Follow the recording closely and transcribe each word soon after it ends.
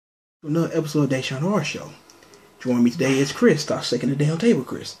Another episode of DayShawnR Show. Joining me today is Chris. Stop shaking the damn table,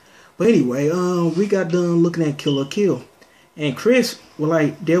 Chris. But anyway, we got done looking at Kill la Kill, and Chris was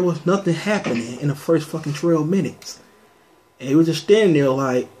like, there was nothing happening in the first fucking 12 minutes, and he was just standing there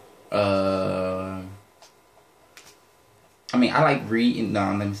like, I mean, I like reading.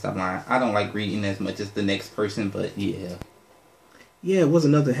 No, let me stop lying. I don't like reading as much as the next person, but yeah. Yeah, it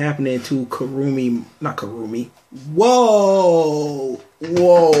wasn't nothing happening to Karumi. Not Karumi. Whoa.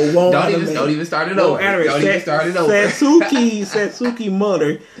 Don't even start it over. Don't even start it over. Satsuki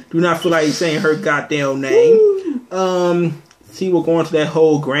mother do not feel like saying her goddamn name. She will go into that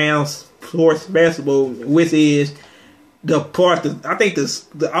whole ground sports basketball, which is the part that I think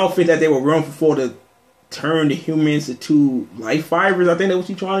the outfit that they were running for to turn the humans into life fibers. I think that's what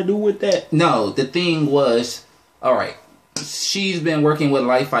she's trying to do with that. No, the thing was, all right. She's been working with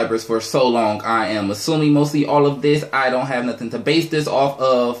life fibers for so long. I am assuming mostly all of this. I don't have nothing to base this off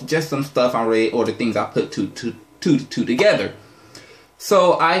of. Just some stuff I read or the things I put two together.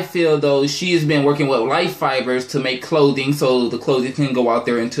 So I feel though she has been working with life fibers to make clothing, so the clothing can go out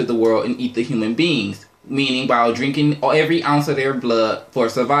there into the world and eat the human beings. Meaning by drinking every ounce of their blood for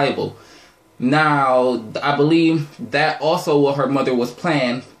survival. Now I believe that also what her mother was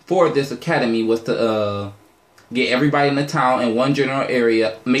planning for this academy was to get everybody in the town in one general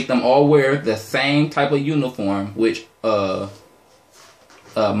area, make them all wear the same type of uniform, which Mako's.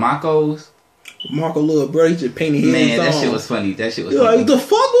 Mako little bro, he just painted his Man, that song. shit was funny. That shit was funny. funny. Like, the fuck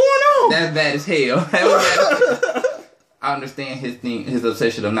going on? That's bad as hell. I understand his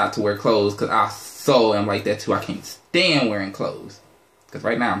obsession of not to wear clothes, because I so am like that too. I can't stand wearing clothes. Because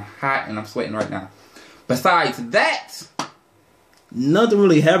right now I'm hot and I'm sweating right now. Besides that, nothing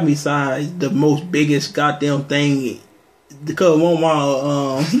really happened besides the most biggest goddamn thing. Because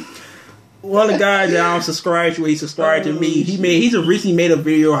one of the guys that I'm subscribed to, he subscribed to me. He's recently made a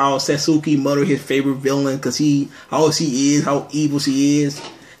video how Satsuki mother his favorite villain because how evil she is.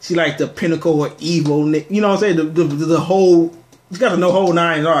 She like the pinnacle of evil. You know what I'm saying? The whole, she's got the whole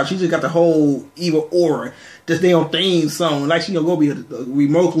nine yards. She just got the whole evil aura. This damn theme song, like she gonna be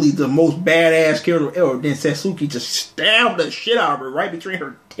remotely the most badass character ever. Then Satsuki just stabbed the shit out of her right between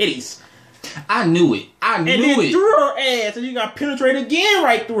her titties. I knew it. And then through her ass, and you got penetrated again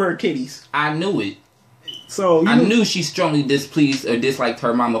right through her titties. I knew it. So I knew she strongly displeased or disliked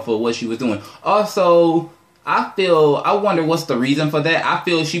her mama for what she was doing. Also, I wonder what's the reason for that. I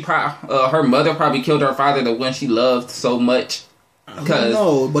feel her mother probably killed her father, the one she loved so much.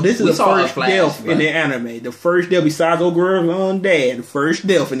 No, but this is the first death in the anime. The first death besides old girl's dad. The first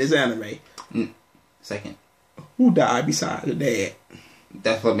death in this anime. Second. Who died besides the dad?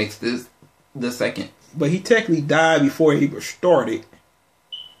 That's what makes this the second. But he technically died before he was started.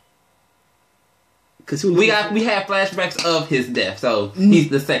 Cause we have flashbacks of his death, so he's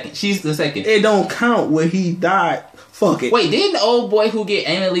the second. She's the second. It don't count when he died. Fuck it. Wait, didn't the old boy who get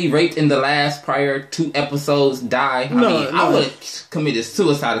anally raped in the last prior 2 episodes die? I would have committed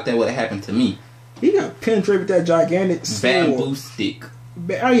suicide if that would have happened to me. He got penetrated with that gigantic bamboo stick.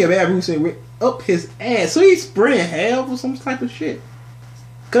 Bamboo stick up his ass. So he's spreading hell or some type of shit.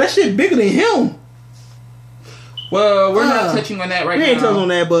 Cause that shit bigger than him. Well, we're not touching on that right now. We ain't touching on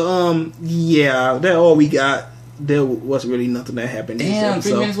that, but yeah, that's all we got. There was really nothing that happened. Damn,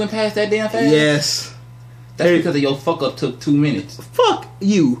 3 minutes went past that damn fast. Yes. That's because of your fuck up took 2 minutes. Fuck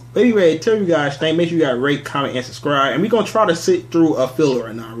you. But anyway, tell you guys thanks. Make sure you guys rate, comment, and subscribe. And we're going to try to sit through a filler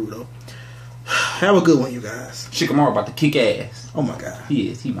in Naruto. Have a good one, you guys. Shikamaru about to kick ass. Oh my god. He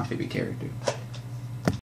is. He's my favorite character.